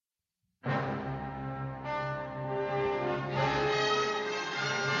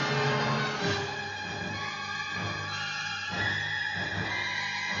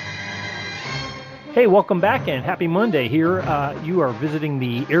Hey, welcome back and happy Monday here. You are visiting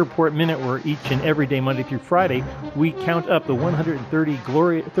the Airport Minute, where each and every day, Monday through Friday, we count up the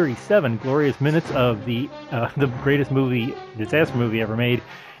 137 glorious minutes of the greatest disaster movie ever made,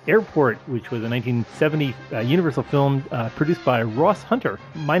 Airport, which was a 1970 Universal film produced by Ross Hunter.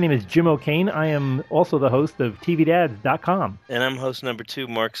 My name is Jim O'Kane. I am also the host of TVDads.com. And I'm host number 2,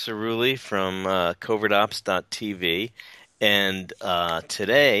 Mark Cerulli from covertops.tv. And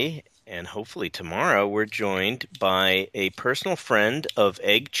today, and hopefully tomorrow, we're joined by a personal friend of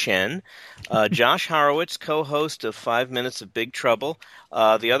Egg Chen, Josh Horowitz, co-host of 5 Minutes of Big Trouble.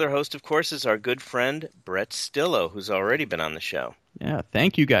 The other host, of course, is our good friend Brett Stillo, who's already been on the show. Yeah,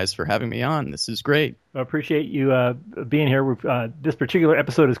 thank you guys for having me on. This is great. I appreciate you being here. This particular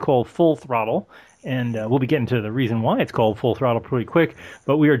episode is called Full Throttle, and we'll be getting to the reason why it's called Full Throttle pretty quick.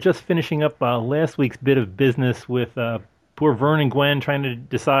 But we are just finishing up last week's bit of business with poor Vern and Gwen trying to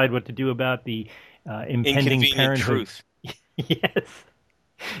decide what to do about the impending parenthood. Truth. Yes.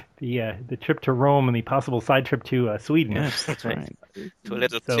 The trip to Rome and the possible side trip to Sweden. Yes, that's right. To a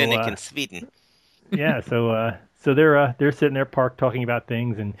little clinic in Sweden. Yeah, so they're sitting there parked talking about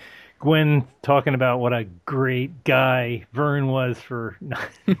things, and Gwen talking about what a great guy Vern was for not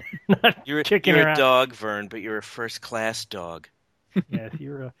kicking her out. You're a dog, Vern, but you're a first-class dog. Yes,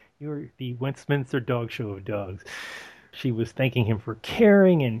 you're the Westminster Dog Show of dogs. She was thanking him for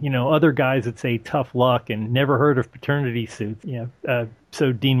caring, and other guys would say tough luck and never heard of paternity suits. Yeah,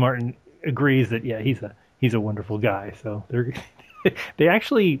 so Dean Martin agrees that he's a wonderful guy. So they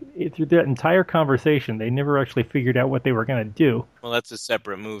actually, through that entire conversation, they never actually figured out what they were going to do. Well, that's a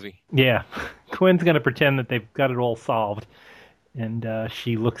separate movie. Yeah, Gwen's going to pretend that they've got it all solved, and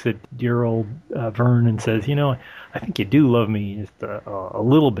she looks at dear old Vern and says, I think you do love me just a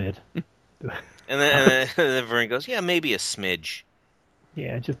little bit. And then Vern goes, yeah, maybe a smidge.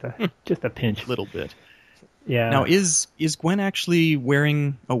 Yeah, just a pinch. A little bit. Yeah. Now, is Gwen actually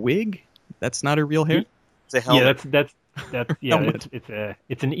wearing a wig? That's not her real hair? It's a helmet. Yeah, that's Helmet.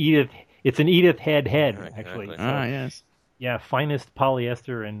 It's an Edith head actually. Exactly. Yes. Yeah, finest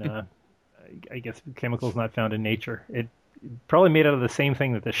polyester and I guess chemicals not found in nature. It probably made out of the same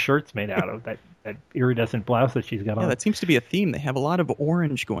thing that the shirt's made out of, that iridescent blouse that she's got on. Yeah, that seems to be a theme. They have a lot of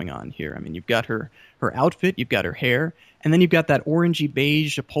orange going on here. I mean, you've got her outfit, you've got her hair, and then you've got that orangey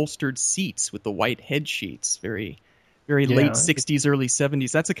beige upholstered seats with the white head sheets. Very, very late 60s, early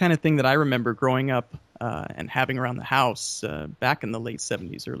 70s. That's the kind of thing that I remember growing up and having around the house back in the late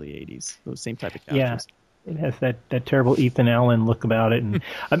 70s, early 80s. Those same type of couches. Yeah. It has that terrible Ethan Allen look about it, and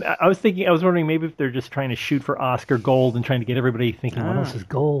I was wondering maybe if they're just trying to shoot for Oscar gold and trying to get everybody thinking, what else is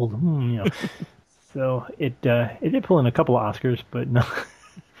gold? So it did pull in a couple of Oscars, but no,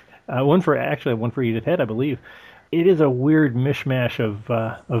 one for Edith Head, I believe. It is a weird mishmash of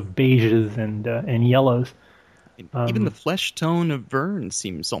beiges and yellows. Even the flesh tone of Vern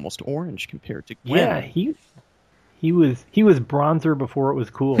seems almost orange compared to Gwen. Yeah, he was bronzer before it was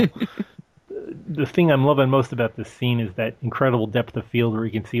cool. The thing I'm loving most about this scene is that incredible depth of field where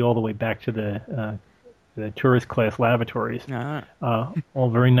you can see all the way back to the tourist class lavatories, all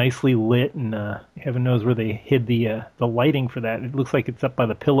very nicely lit, and heaven knows where they hid the lighting for that. It looks like it's up by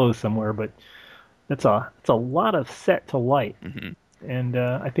the pillows somewhere, but it's a lot of set to light, and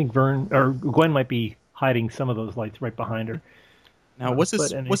I think Gwen might be hiding some of those lights right behind her. Now, was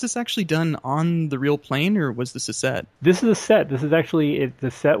this actually done on the real plane, or was this a set? This is a set. This is actually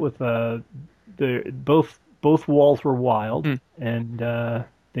the set with both walls were wild, and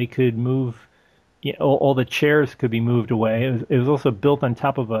they could move. All the chairs could be moved away. It was also built on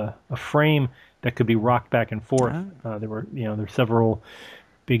top of a frame that could be rocked back and forth. There were several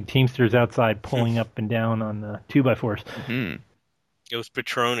big Teamsters outside pulling up and down on the 2x4s. Mm-hmm. It was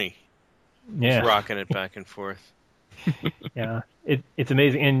Petroni. Yeah, rocking it back and forth. Yeah, it's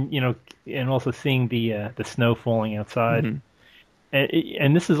amazing, and also seeing the snow falling outside,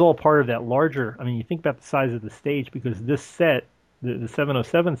 and this is all part of that larger. I mean, you think about the size of the stage, because this set, the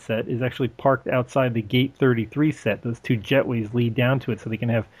 707 set, is actually parked outside the Gate 33 set. Those two jetways lead down to it, so they can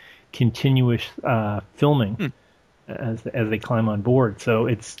have continuous filming as they climb on board. So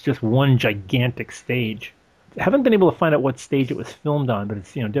it's just one gigantic stage. I haven't been able to find out what stage it was filmed on, but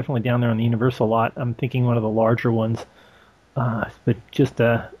it's definitely down there on the Universal lot. I'm thinking one of the larger ones. But just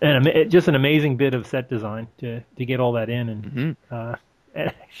an amazing bit of set design to get all that in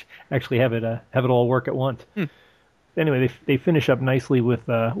and actually have it all work at once. Anyway, they finish up nicely with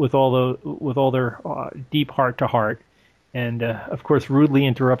all their deep heart to heart, and of course rudely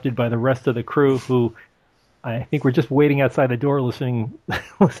interrupted by the rest of the crew, who I think we're just waiting outside the door, listening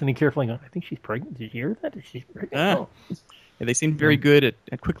carefully. Going, I think she's pregnant. Did you hear that? She's pregnant. Yeah, they seem very good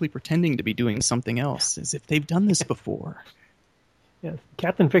at quickly pretending to be doing something else, as if they've done this before. Yes.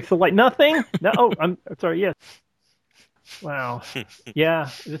 Captain, fix the light. Nothing. No. Oh, I'm sorry. Yes. Wow.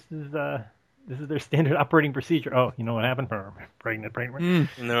 Yeah. This is their standard operating procedure. Oh, you know what happened? Pregnant. And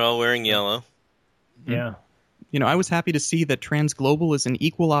they're all wearing yellow. Yeah. I was happy to see that TransGlobal is an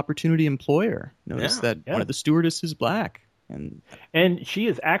equal opportunity employer. Notice that one of the stewardesses is black. And she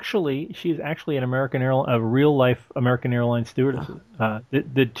is actually an a real life American Airlines stewardess.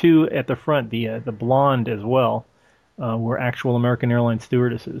 The two at the front, the blonde as well, were actual American Airlines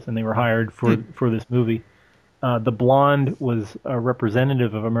stewardesses, and they were hired for this movie. The blonde was a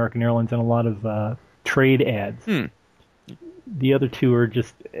representative of American Airlines in a lot of trade ads. The other two are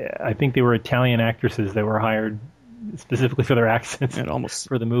just, I think they were Italian actresses that were hired specifically for their accents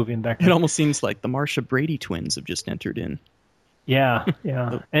for the movie. And it almost seems like the Marsha Brady twins have just entered in. Yeah.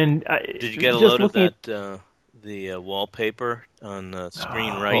 And did you get a load of that? The wallpaper on the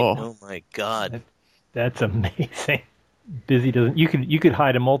screen right? Oh my God, that's amazing. Busy doesn't. You could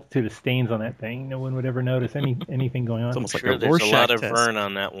hide a multitude of stains on that thing. No one would ever notice anything going on. It's almost like a Rorschach there's a lot of test. burn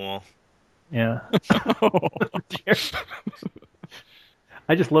on that wall. Yeah. Dear.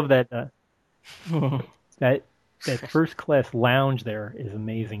 I just love that. That first class lounge there is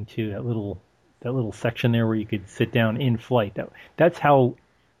amazing too. That little section there where you could sit down in flight. That's how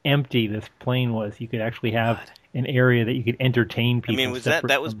empty this plane was. You could actually have an area that you could entertain people. I mean, was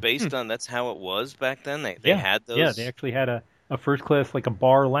that was based on that's how it was back then? They had those. Yeah, they actually had a first class, like a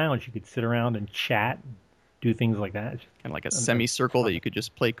bar lounge. You could sit around and chat and do things like that. Kind of like a semicircle that you could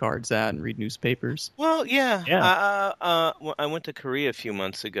just play cards at and read newspapers. Well, yeah. I went to Korea a few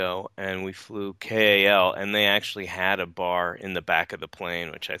months ago, and we flew KAL, and they actually had a bar in the back of the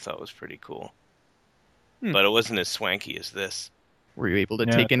plane, which I thought was pretty cool. But it wasn't as swanky as this. Were you able to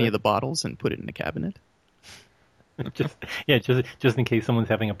take any of the bottles and put it in a cabinet? just in case someone's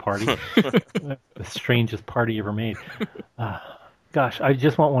having a party. The strangest party ever made. Gosh, I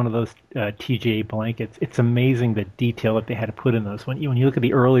just want one of those TGA blankets. It's amazing the detail that they had to put in those. When you look at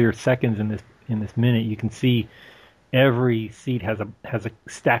the earlier seconds in this minute, you can see every seat has a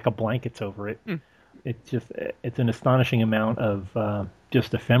stack of blankets over it. It's an astonishing amount of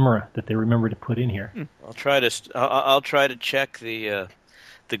just ephemera that they remember to put in here. I'll try to check the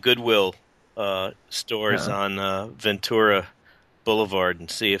Goodwill stores on Ventura Boulevard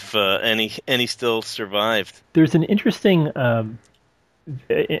and see if any still survived. There's an interesting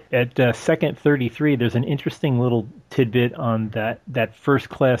at second 33. There's an interesting little tidbit on that first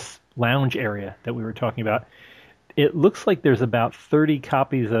class lounge area that we were talking about. It looks like there's about 30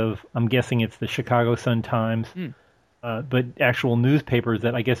 copies of, I'm guessing it's the Chicago Sun-Times, but actual newspapers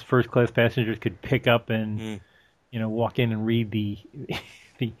that I guess first class passengers could pick up and walk in and read the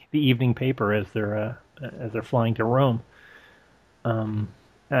evening paper as they're flying to Rome.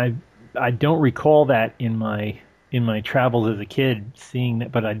 I don't recall that in my travels as a kid seeing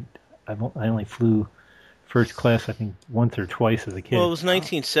that, but I only flew first class I think once or twice as a kid. Well, it was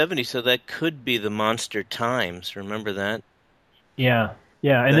 1970, so that could be the Monster Times. Remember that? Yeah,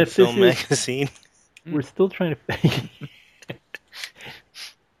 and that film magazine. We're still trying to.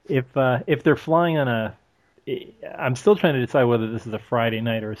 If they're flying on I'm still trying to decide whether this is a Friday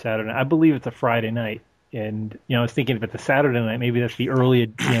night or a Saturday night. I believe it's a Friday night. And, I was thinking if it's a Saturday night, maybe that's the early,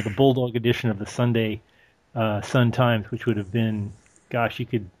 the Bulldog edition of the Sunday Sun Times, which would have been, gosh, you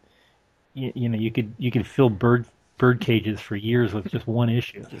could fill bird cages for years with just one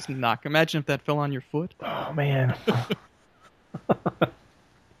issue. Just knock. Imagine if that fell on your foot. Oh, man.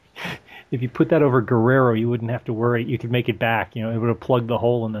 If you put that over Guerrero, you wouldn't have to worry. You could make it back. It would have plugged the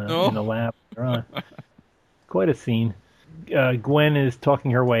hole in the lap. Quite a scene. Gwen is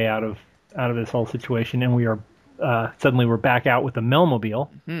talking her way out of this whole situation, and we are suddenly we're back out with the Melmobile.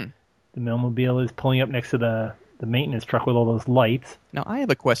 The Melmobile is pulling up next to the maintenance truck with all those lights. Now, I have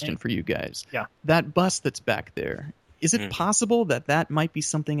a question for you guys. Yeah. That bus that's back there, is it possible that might be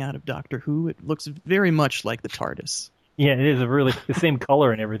something out of Doctor Who? It looks very much like the TARDIS. Yeah, it is the same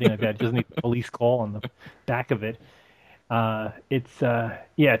color and everything like that. It doesn't need a police call on the back of it. It's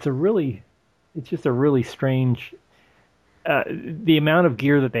just a really strange. The amount of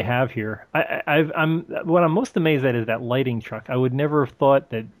gear that they have here. What I'm most amazed at is that lighting truck. I would never have thought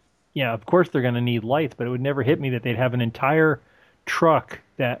that. Yeah, of course they're going to need lights, but it would never hit me that they'd have an entire truck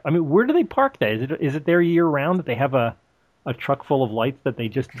that. I mean, where do they park that? Is it there year round that they have a truck full of lights that they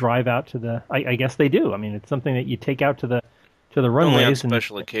just drive out to the? I guess they do. I mean, it's something that you take out to the runways. Only on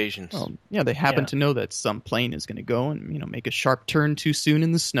special occasions. Well, yeah, they happen to know that some plane is going to go and make a sharp turn too soon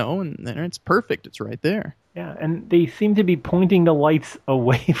in the snow, and then it's perfect. It's right there. Yeah, and they seem to be pointing the lights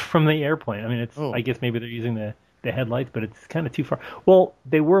away from the airplane. I mean, I guess maybe they're using the the headlights, but it's kind of too far. Well,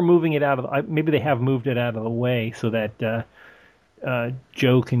 they were moving it out of. Maybe they have moved it out of the way so that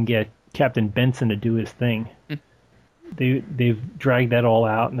Joe can get Captain Benson to do his thing. They've dragged that all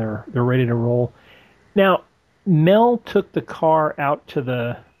out, and they're ready to roll. Now, Mel took the car out to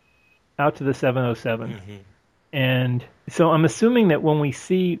the 707, and so I'm assuming that when we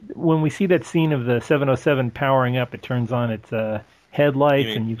see that scene of the 707 powering up, it turns on its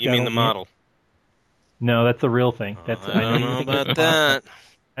headlights, and you mean the model? No, that's the real thing. That's I don't know about that.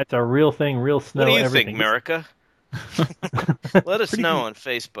 That's a real thing, real snow. What do you everything. think, America? Let us know on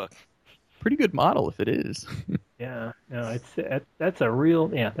Facebook. Pretty good model if it is. Yeah, no, that's a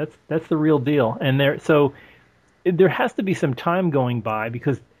real. Yeah, that's the real deal. And there has to be some time going by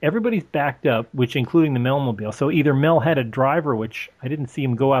because everybody's backed up, which including the Melmobile. So either Mel had a driver, which I didn't see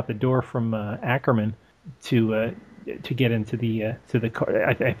him go out the door from Ackerman to get into the car.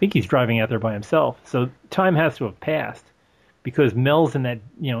 I think he's driving out there by himself. So time has to have passed because Mel's in that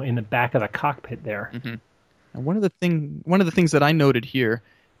in the back of the cockpit there. Mm-hmm. And one of the things that I noted here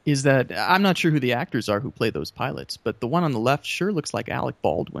is that I'm not sure who the actors are who play those pilots, but the one on the left sure looks like Alec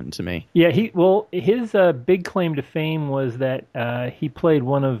Baldwin to me. Yeah, his big claim to fame was that he played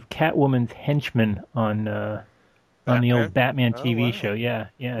one of Catwoman's henchmen on the old Batman TV show. Yeah.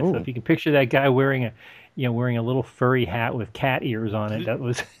 Ooh. So if you can picture that guy wearing a little furry hat with cat ears on it, that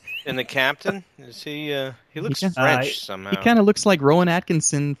was. And the captain, is he? He looks French somehow. He kind of looks like Rowan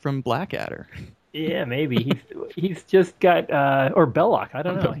Atkinson from Blackadder. Yeah, maybe he's just got or Belloc. I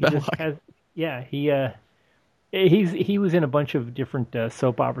don't know. He just has. Yeah, he was in a bunch of different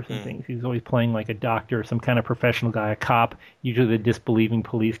soap operas and things. He was always playing like a doctor, some kind of professional guy, a cop, usually the disbelieving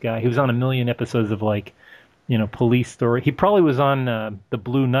police guy. He was on a million episodes of Police Story. He probably was on The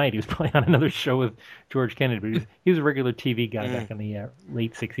Blue Knight. He was probably on another show with George Kennedy. But he was a regular TV guy back in the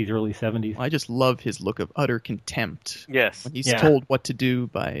late 60s, early 70s. Well, I just love his look of utter contempt. Yes. When he's told what to do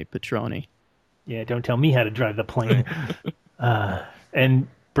by Petroni. Yeah, don't tell me how to drive the plane. And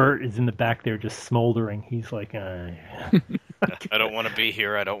Bert is in the back there just smoldering. He's like, I don't want to be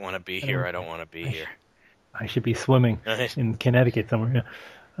here. I don't want to be here. I don't want to be here. I should be swimming in Connecticut somewhere.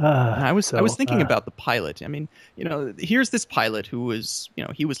 I was thinking about the pilot. I mean, here's this pilot who was,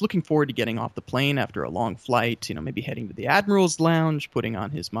 he was looking forward to getting off the plane after a long flight, maybe heading to the Admiral's Lounge, putting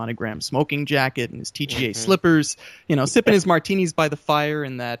on his monogram smoking jacket and his TGA slippers, sipping his martinis by the fire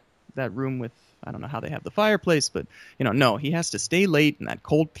in that room with, I don't know how they have the fireplace, but, no, he has to stay late in that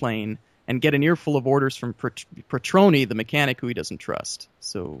cold plane and get an earful of orders from Petroni, the mechanic who he doesn't trust.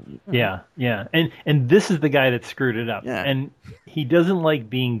 So yeah, and this is the guy that screwed it up, yeah. And he doesn't like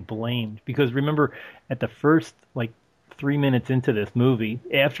being blamed because remember at the first 3 minutes into this movie,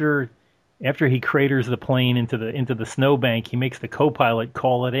 after he craters the plane into the snowbank, he makes the co-pilot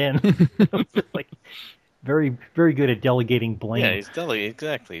call it in. It's very very good at delegating blame. Yeah,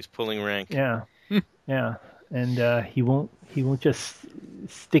 exactly. He's pulling rank. Yeah, yeah, and he won't just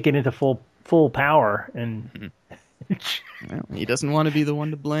stick it into full power, and well, he doesn't want to be the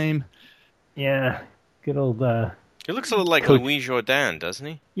one to blame. Yeah, good old. He looks a little like Louis Jourdan, doesn't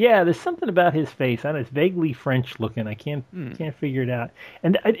he? Yeah, there's something about his face. I don't know, it's vaguely French looking. I can't figure it out.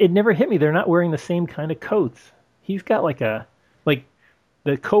 And it never hit me. They're not wearing the same kind of coats. He's got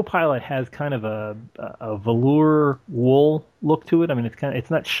the co-pilot has kind of a velour wool look to it. I mean,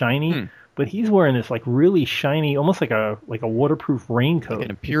 it's not shiny. But he's wearing this really shiny, almost like a waterproof raincoat, like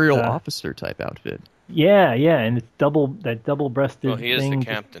an imperial officer type outfit. Yeah, and it's that double-breasted. Well, he is thing. the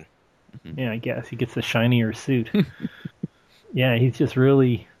captain. Yeah, I guess he gets the shinier suit. Yeah, he's just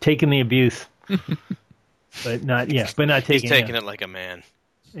really taking the abuse, but not taking. He's taking it like a man.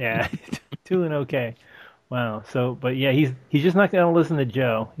 Yeah, doing okay. Wow. So, but yeah, he's just not going to listen to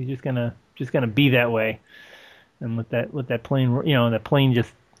Joe. He's just gonna be that way, and let that plane. That plane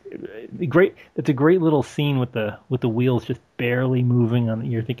just. Great. It's a great little scene with the wheels just barely moving on.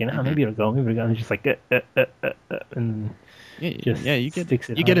 You're thinking, maybe it'll go. And it's just like, and you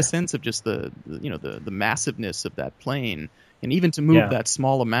get a sense of just the massiveness of that plane, and even to move that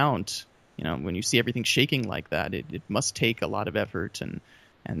small amount, when you see everything shaking like that, it must take a lot of effort, and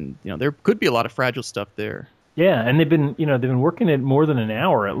there could be a lot of fragile stuff there. Yeah, and they've been working it more than an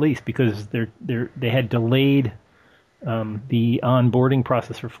hour at least because they had delayed. The onboarding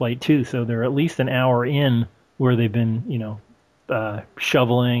process for Flight 2, so they're at least an hour in where they've been,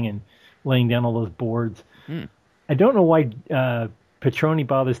 shoveling and laying down all those boards. I don't know why Petroni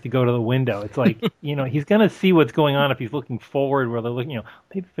bothers to go to the window. It's like, he's going to see what's going on if he's looking forward where they're looking,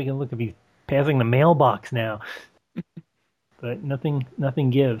 maybe if I can look if he's passing the mailbox now. But nothing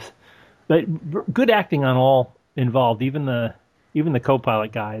gives. But good acting on all involved, even the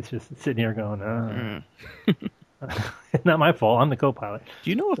co-pilot guy is just sitting here going, It's not my fault. I'm the co-pilot. Do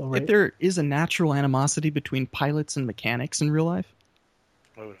you know if there is a natural animosity between pilots and mechanics in real life?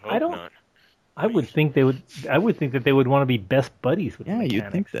 I would hope not. I would think they would. I would think that they would want to be best buddies with. Yeah, the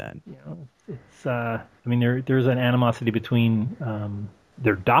you'd think that. You know, it's. I mean, there's an animosity between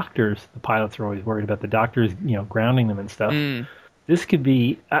their doctors. The pilots are always worried about the doctors, grounding them and stuff. This could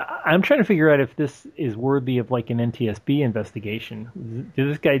be. I'm trying to figure out if this is worthy of like an NTSB investigation. Did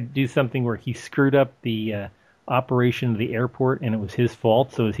this guy do something where he screwed up the operation of the airport and it was his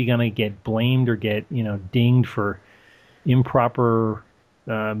fault? So is he going to get blamed or get dinged for improper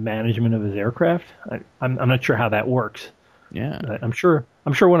management of his aircraft? I'm not sure how that works. Yeah, I'm sure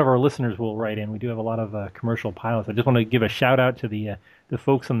one of our listeners will write in. We do have a lot of commercial pilots. I just want to give a shout out to the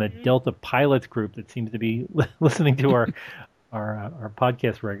folks on the Delta Pilots group that seems to be listening to our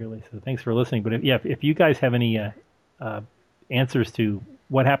podcast regularly. So thanks for listening. But if you guys have any answers to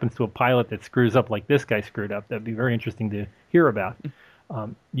what happens to a pilot that screws up like this guy screwed up, that'd be very interesting to hear about. By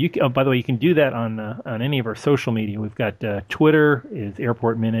the way, you can do that on any of our social media. We've got Twitter is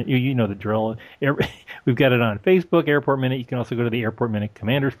Airport Minute. You know the drill. We've got it on Facebook, Airport Minute. You can also go to the Airport Minute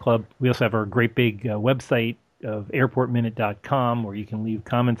Commanders Club. We also have our great big website of airportminute.com where you can leave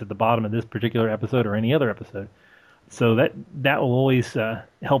comments at the bottom of this particular episode or any other episode. So that will always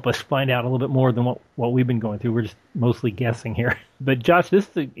help us find out a little bit more than what we've been going through. We're just mostly guessing here. But Josh, this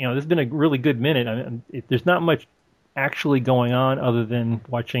has been a really good minute. I mean, there's not much actually going on other than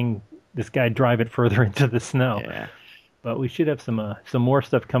watching this guy drive it further into the snow. Yeah. But we should have some more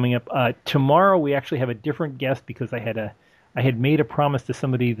stuff coming up. Tomorrow we actually have a different guest because I had made a promise to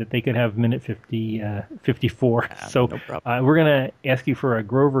somebody that they could have minute 54. So no problem. We're going to ask you for a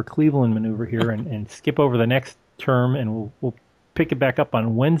Grover Cleveland maneuver here and skip over the next term, and we'll pick it back up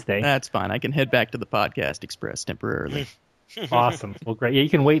on Wednesday. That's fine. I can head back to the Podcast Express temporarily. Awesome. Well, great. Yeah, you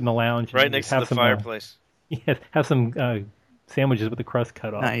can wait in the lounge. Right next to the fireplace. Yes, have some sandwiches with the crust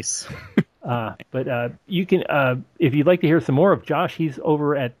cut off. Nice. But you can, if you'd like to hear some more of Josh, he's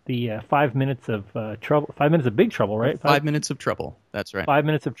over at the 5 Minutes of Trouble, 5 Minutes of Big Trouble, right? 5 Minutes of Trouble. That's right.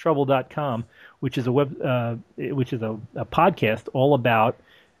 5minutesoftrouble.com, which is a podcast all about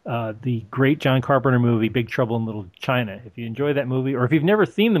the great John Carpenter movie, Big Trouble in Little China. If you enjoy that movie, or if you've never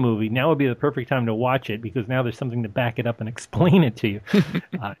seen the movie, now would be the perfect time to watch it because now there's something to back it up and explain it to you.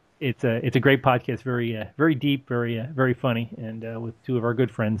 It's a great podcast, very deep, very funny, and with two of our good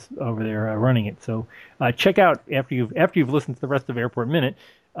friends over there running it. So check out after you've listened to the rest of Airport Minute,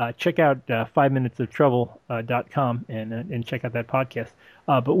 check out 5minutesoftrouble.com and check out that podcast.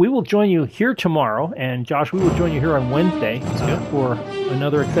 But we will join you here tomorrow, and Josh, we will join you here on Wednesday for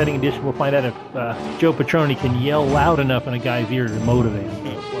another exciting edition. We'll find out if Joe Petroni can yell loud enough in a guy's ear to motivate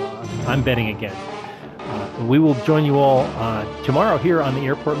him. So, I'm betting against. We will join you all tomorrow here on the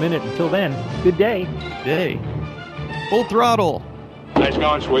Airport Minute. Until then, good day. Good day. Full throttle. Nice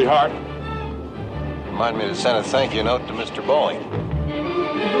going, sweetheart. Remind me to send a thank you note to Mr. Bowling.